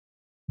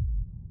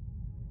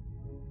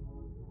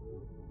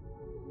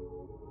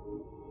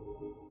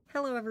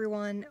Hello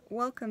everyone,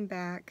 welcome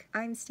back.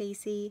 I'm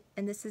Stacy,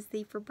 and this is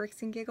the For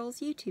Bricks and Giggles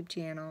YouTube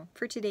channel.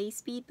 For today's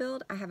speed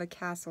build, I have a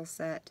castle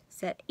set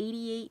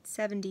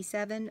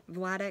 8877,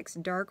 Vladek's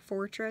Dark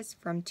Fortress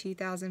from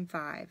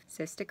 2005.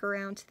 So stick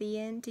around to the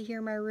end to hear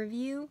my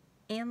review,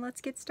 and let's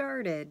get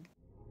started.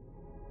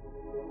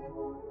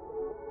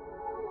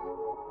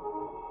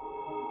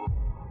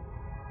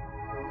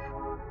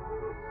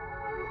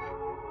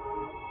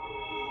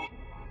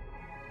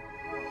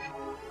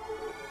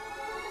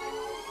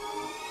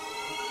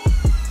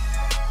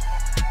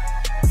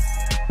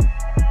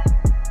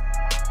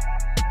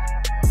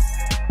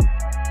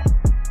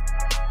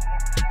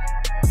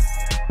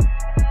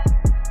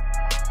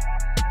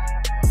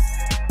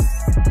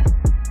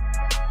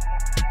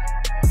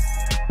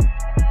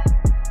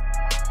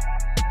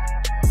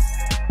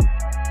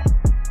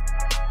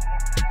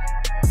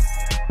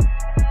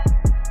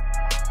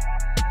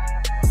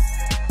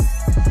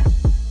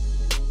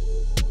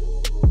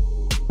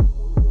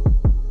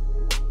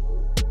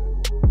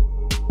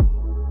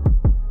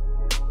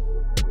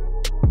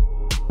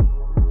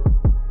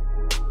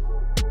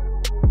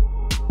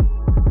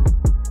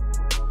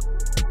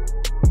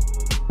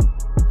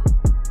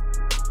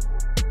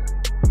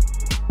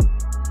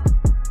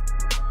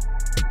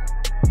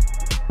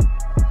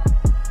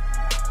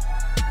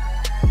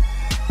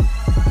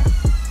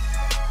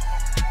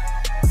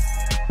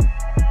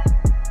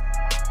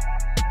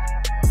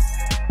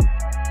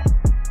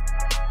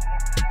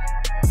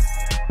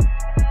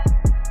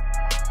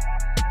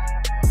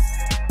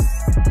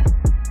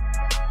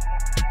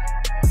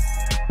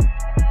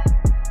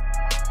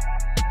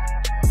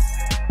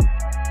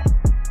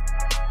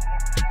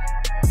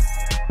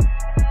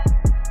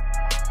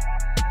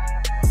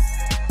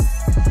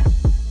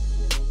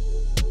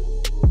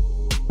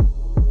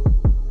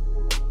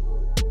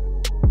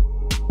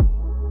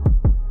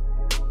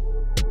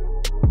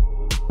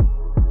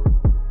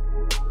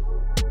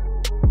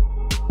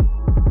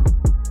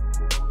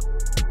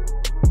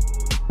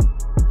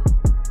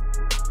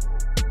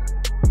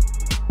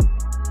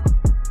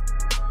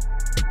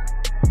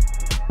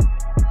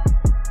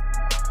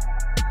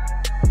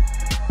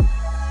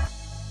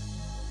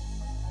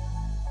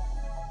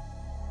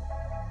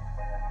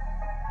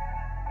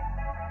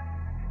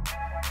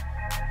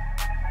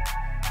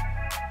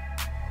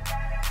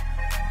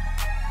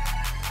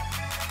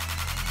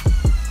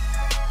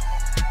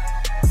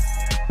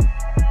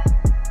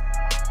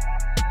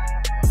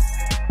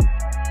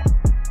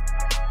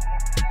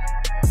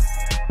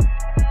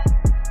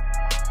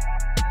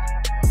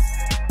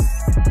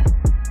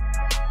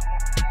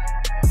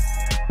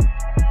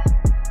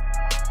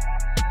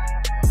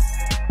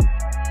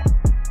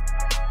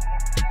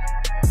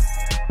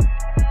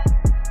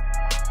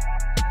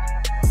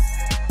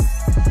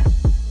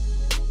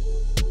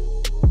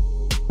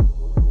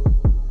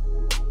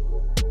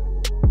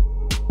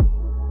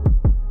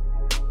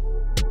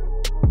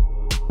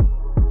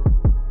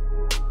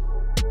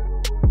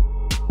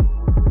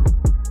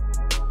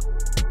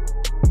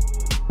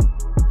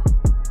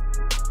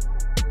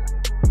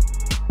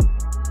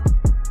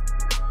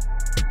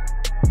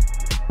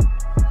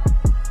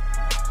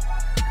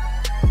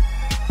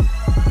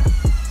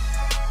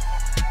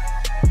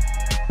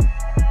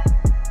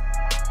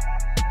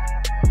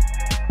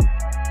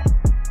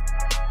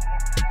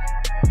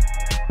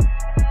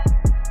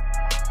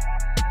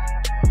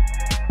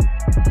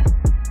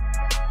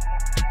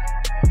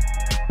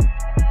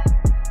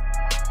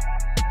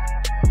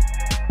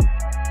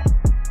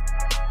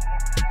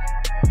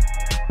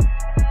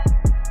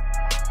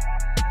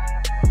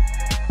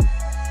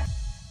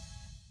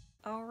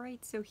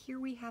 So here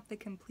we have the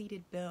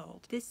completed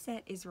build. This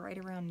set is right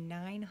around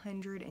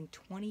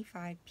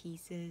 925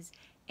 pieces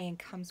and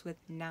comes with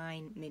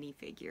 9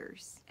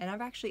 minifigures. And I've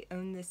actually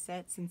owned this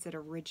set since it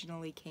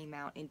originally came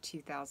out in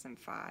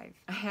 2005.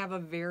 I have a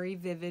very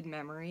vivid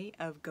memory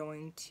of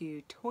going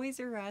to Toys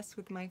R Us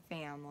with my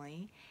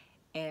family,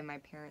 and my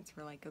parents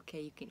were like,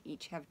 okay, you can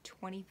each have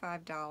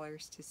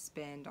 $25 to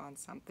spend on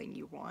something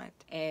you want.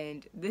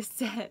 And this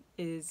set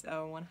is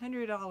a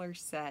 $100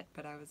 set,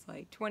 but I was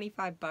like,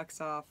 25 bucks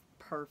off,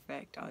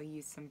 perfect. I'll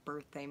use some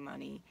birthday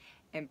money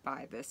and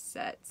buy this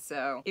set.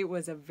 So it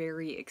was a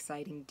very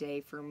exciting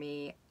day for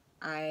me.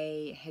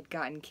 I had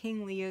gotten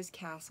King Leo's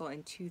castle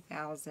in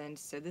 2000,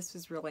 so this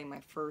was really my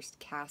first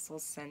castle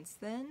since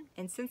then.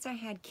 And since I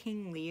had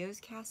King Leo's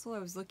castle, I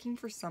was looking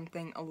for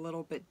something a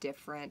little bit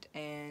different,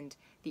 and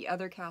the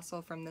other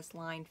castle from this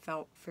line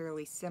felt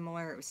fairly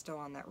similar. It was still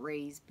on that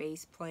raised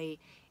base plate.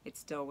 It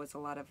still was a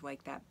lot of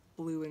like that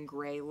blue and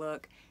gray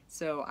look.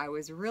 So I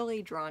was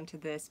really drawn to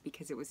this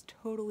because it was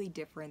totally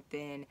different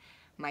than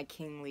my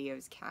King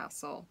Leo's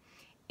castle.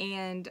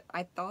 And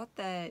I thought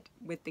that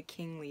with the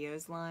King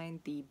Leo's line,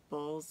 the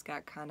bulls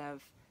got kind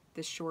of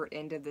the short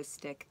end of the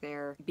stick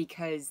there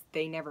because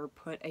they never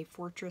put a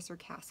fortress or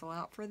castle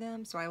out for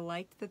them. So I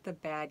liked that the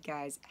bad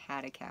guys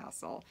had a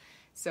castle.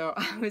 So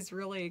I was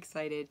really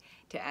excited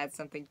to add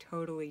something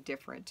totally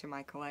different to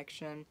my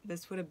collection.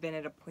 This would have been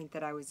at a point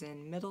that I was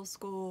in middle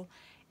school,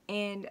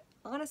 and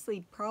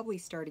honestly probably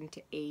starting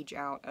to age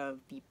out of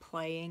the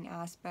playing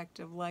aspect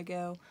of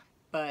Lego,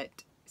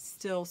 but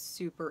still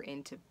super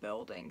into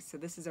building. So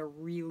this is a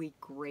really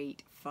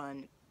great,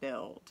 fun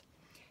build.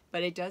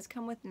 But it does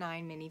come with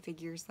 9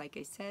 minifigures, like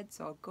I said,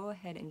 so I'll go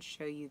ahead and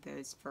show you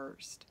those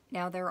first.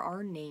 Now, there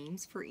are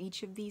names for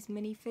each of these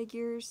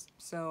minifigures,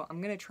 so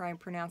I'm going to try and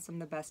pronounce them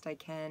the best I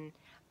can.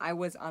 I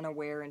was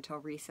unaware until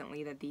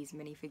recently that these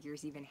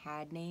minifigures even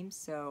had names,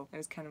 so it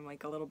was kind of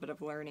like a little bit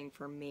of learning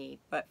for me.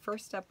 But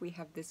first up, we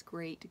have this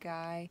great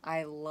guy.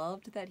 I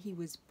loved that he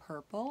was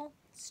purple.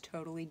 It's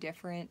totally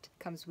different.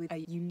 Comes with a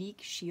unique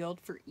shield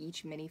for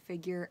each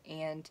minifigure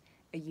and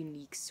a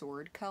unique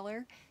sword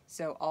color,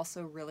 so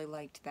also really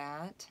liked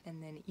that.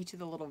 And then each of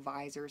the little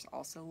visors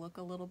also look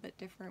a little bit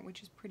different,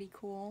 which is pretty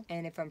cool.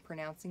 And if I'm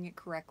pronouncing it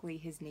correctly,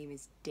 his name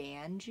is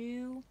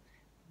Danju.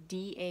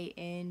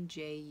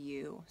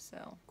 D-A-N-J-U,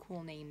 so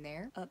cool name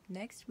there. Up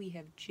next we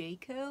have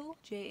Jayko,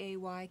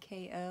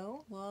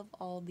 J-A-Y-K-O. Love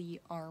all the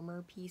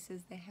armor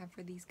pieces they have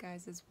for these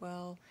guys as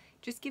well.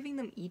 Just giving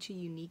them each a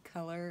unique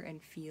color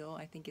and feel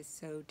I think is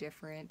so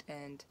different,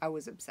 and I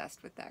was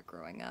obsessed with that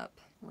growing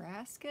up.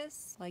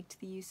 Raskus, liked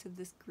the use of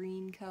this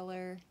green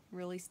color,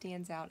 really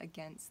stands out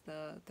against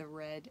the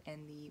red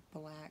and the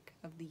black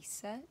of the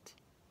set.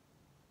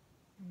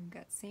 And we've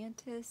got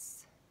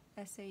Santis,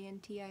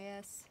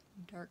 S-A-N-T-I-S.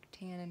 Dark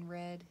tan and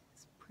red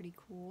is pretty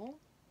cool.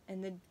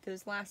 And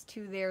those last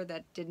two there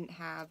that didn't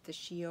have the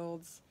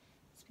shields,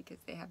 it's because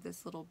they have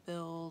this little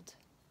build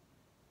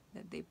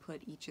that they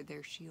put each of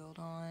their shield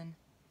on,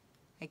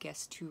 I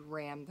guess to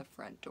ram the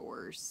front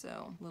doors.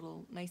 So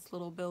nice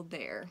little build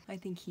there. I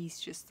think he's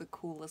just the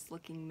coolest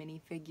looking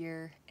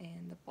minifigure,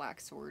 and the black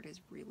sword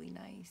is really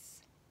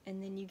nice.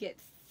 And then you get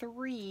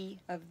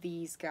 3 of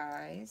these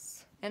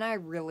guys, and I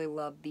really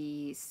love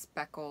the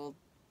speckled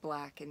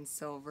black and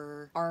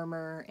silver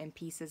armor and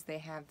pieces they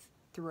have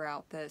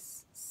throughout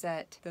this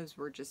set. Those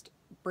were just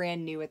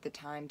brand new at the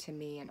time to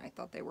me, and I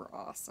thought they were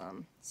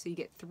awesome. So you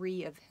get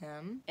 3 of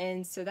him,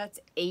 and so that's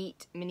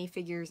 8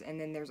 minifigures, and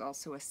then there's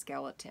also a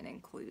skeleton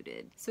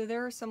included. So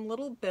there are some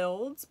little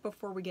builds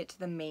before we get to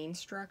the main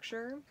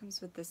structure.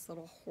 Comes with this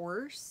little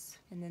horse,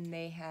 and then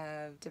they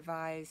have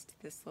devised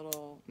this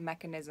little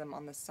mechanism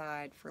on the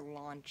side for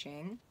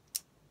launching.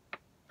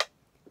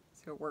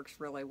 So it works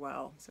really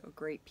well. So a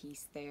great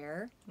piece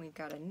there. We've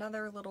got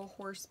another little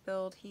horse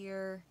build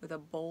here with a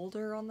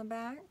boulder on the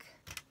back.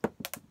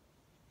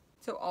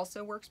 So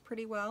also works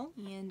pretty well.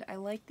 And I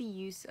like the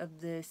use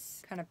of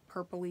this kind of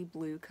purpley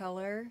blue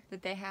color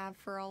that they have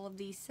for all of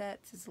these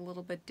sets. It's a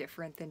little bit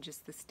different than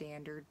just the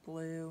standard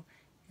blue.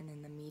 And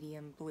then the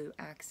medium blue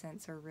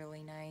accents are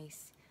really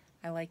nice.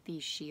 I like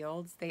these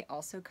shields. They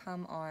also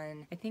come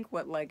on, I think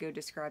what Lego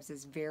describes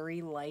as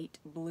very light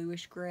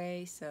bluish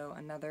gray, so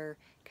another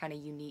kind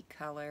of unique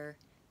color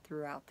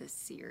throughout this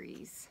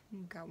series.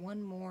 We've got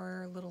one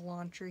more little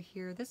launcher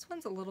here. This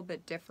one's a little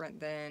bit different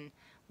than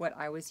what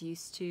I was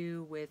used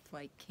to with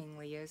like King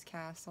Leo's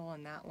castle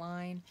and that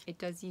line. It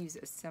does use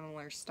a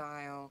similar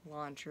style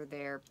launcher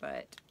there,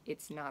 but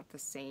it's not the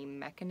same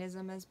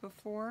mechanism as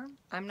before.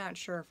 I'm not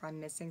sure if I'm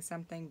missing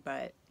something,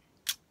 but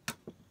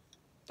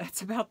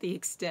that's about the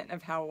extent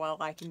of how well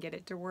I can get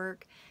it to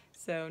work.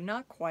 So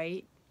not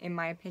quite, in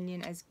my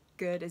opinion, as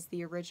good as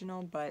the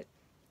original, but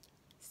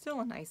still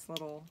a nice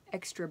little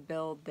extra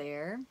build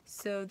there.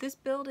 So this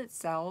build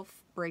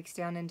itself breaks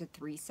down into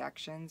 3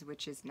 sections,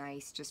 which is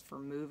nice just for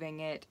moving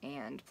it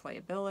and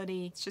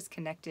playability. It's just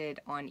connected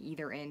on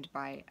either end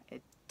by a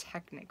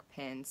Technic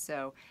pin,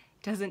 so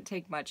it doesn't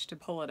take much to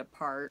pull it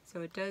apart. So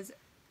it does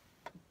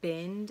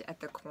bend at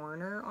the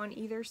corner on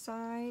either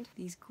side.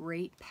 These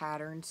great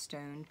patterned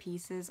stone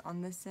pieces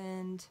on this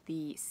end.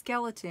 The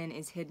skeleton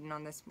is hidden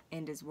on this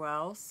end as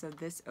well, so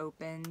this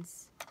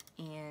opens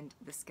and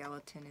the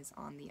skeleton is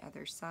on the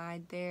other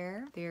side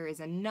there. There is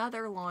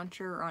another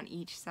launcher on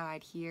each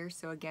side here,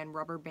 so again,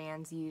 rubber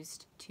bands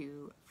used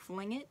to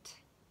fling it.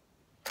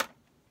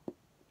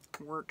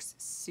 Works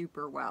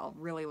super well.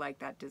 Really like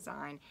that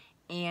design.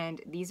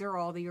 And these are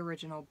all the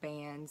original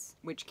bands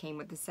which came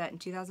with the set in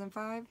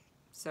 2005.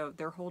 So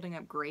they're holding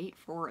up great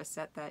for a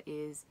set that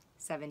is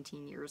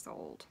 17 years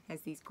old.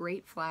 Has these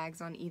great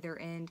flags on either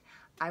end.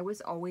 I was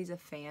always a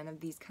fan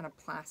of these kind of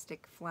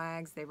plastic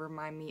flags. They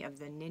remind me of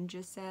the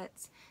Ninja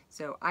sets,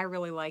 so I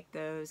really like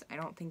those. I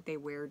don't think they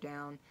wear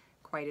down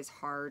quite as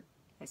hard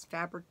as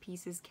fabric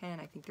pieces can.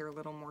 I think they're a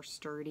little more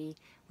sturdy,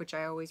 which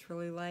I always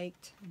really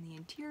liked. In the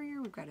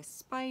interior, we've got a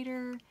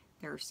spider.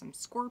 There are some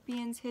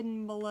scorpions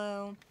hidden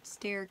below,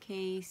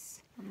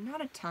 staircase.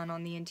 Not a ton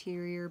on the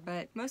interior,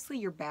 but mostly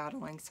you're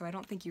battling, so I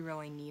don't think you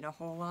really need a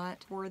whole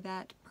lot for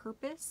that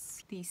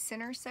purpose. The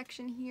center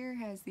section here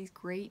has these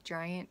great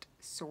giant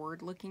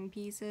sword looking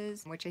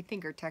pieces, which I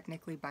think are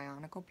technically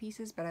Bionicle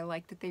pieces, but I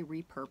like that they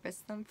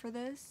repurposed them for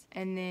this.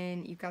 And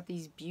then you've got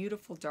these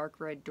beautiful dark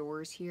red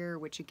doors here,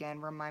 which again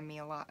remind me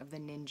a lot of the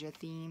ninja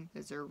theme.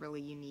 Those are a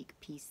really unique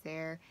piece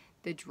there.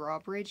 The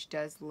drawbridge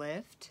does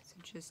lift, so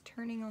just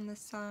turning on the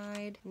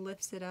side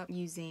lifts it up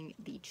using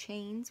the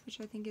chains,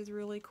 which I think is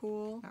really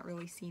cool. Not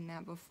really seen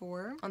that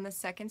before. On the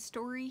second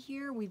story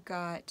here, we've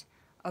got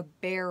a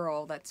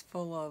barrel that's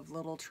full of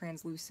little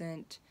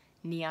translucent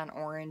neon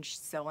orange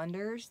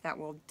cylinders that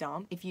will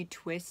dump if you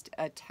twist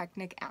a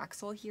Technic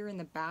axle here in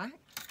the back.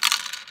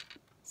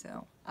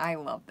 So I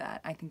love that.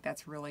 I think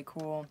that's really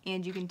cool.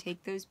 And you can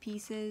take those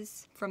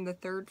pieces from the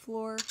third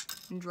floor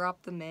and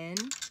drop them in,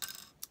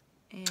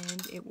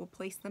 and it will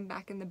place them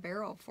back in the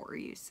barrel for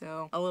you.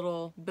 So a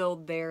little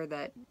build there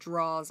that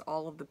draws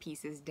all of the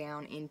pieces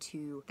down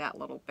into that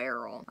little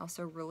barrel. I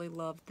also really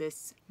love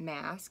this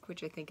mask,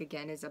 which I think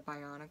again is a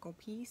Bionicle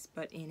piece,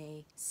 but in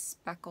a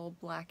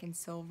speckled black and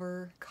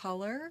silver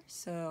color.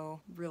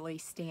 So really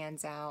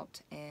stands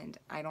out, and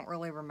I don't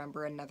really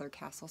remember another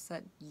castle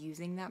set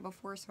using that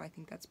before, so I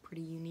think that's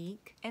pretty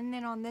unique. And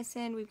then on this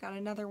end, we've got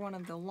another one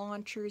of the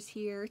launchers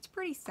here. It's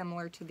pretty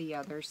similar to the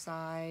other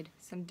side.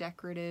 Some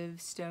decorative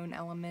stone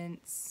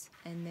elements.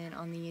 And then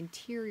on the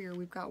interior,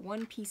 we've got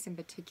one piece in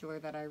particular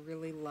that I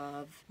really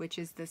love, which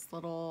is this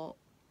little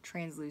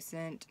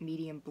translucent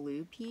medium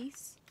blue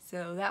piece.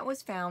 So that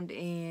was found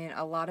in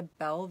a lot of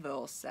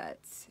Belleville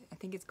sets. I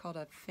think it's called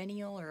a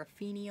finial or a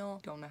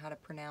fenial. Don't know how to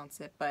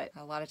pronounce it, but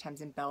a lot of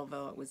times in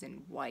Belleville it was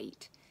in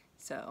white.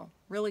 So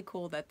really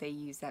cool that they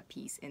use that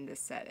piece in this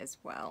set as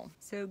well.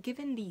 So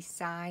given the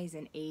size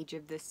and age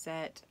of this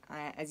set,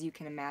 as you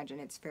can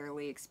imagine, it's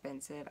fairly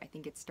expensive. I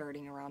think it's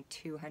starting around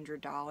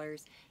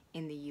 $200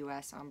 in the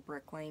US on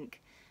BrickLink.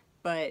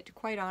 But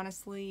quite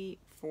honestly,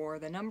 for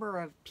the number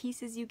of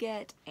pieces you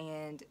get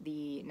and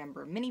the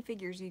number of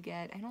minifigures you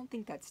get, I don't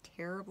think that's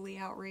terribly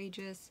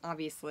outrageous.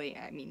 Obviously,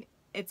 I mean,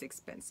 it's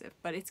expensive,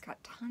 but it's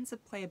got tons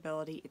of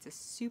playability. It's a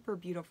super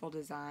beautiful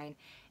design,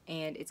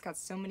 and it's got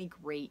so many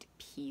great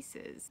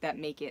pieces that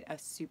make it a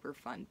super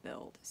fun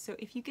build. So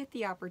if you get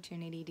the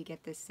opportunity to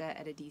get this set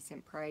at a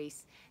decent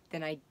price,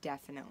 then I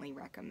definitely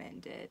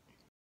recommend it.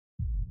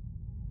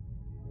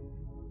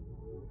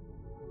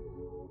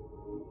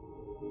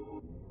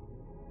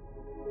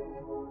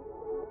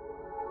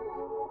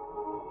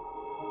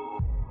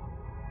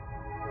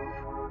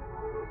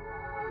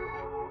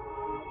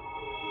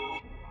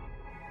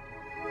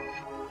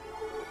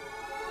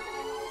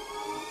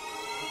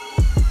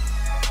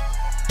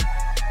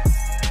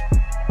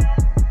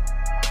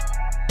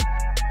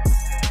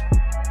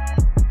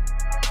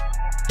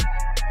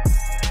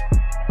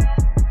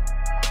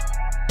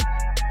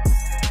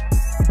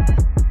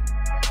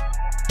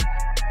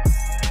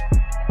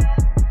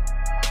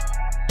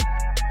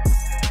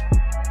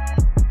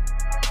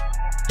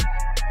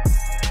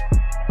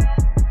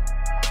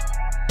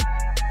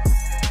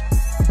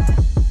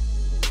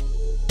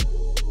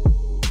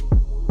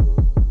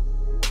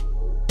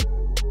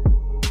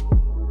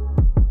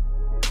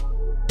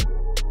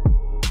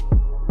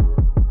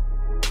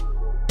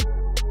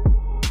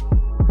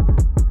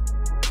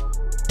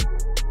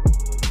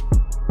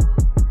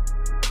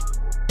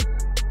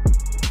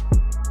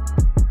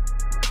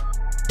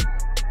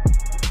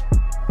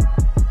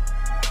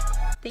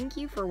 Thank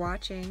you for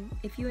watching.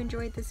 If you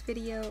enjoyed this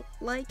video,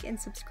 like and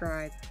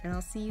subscribe, and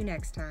I'll see you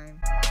next time.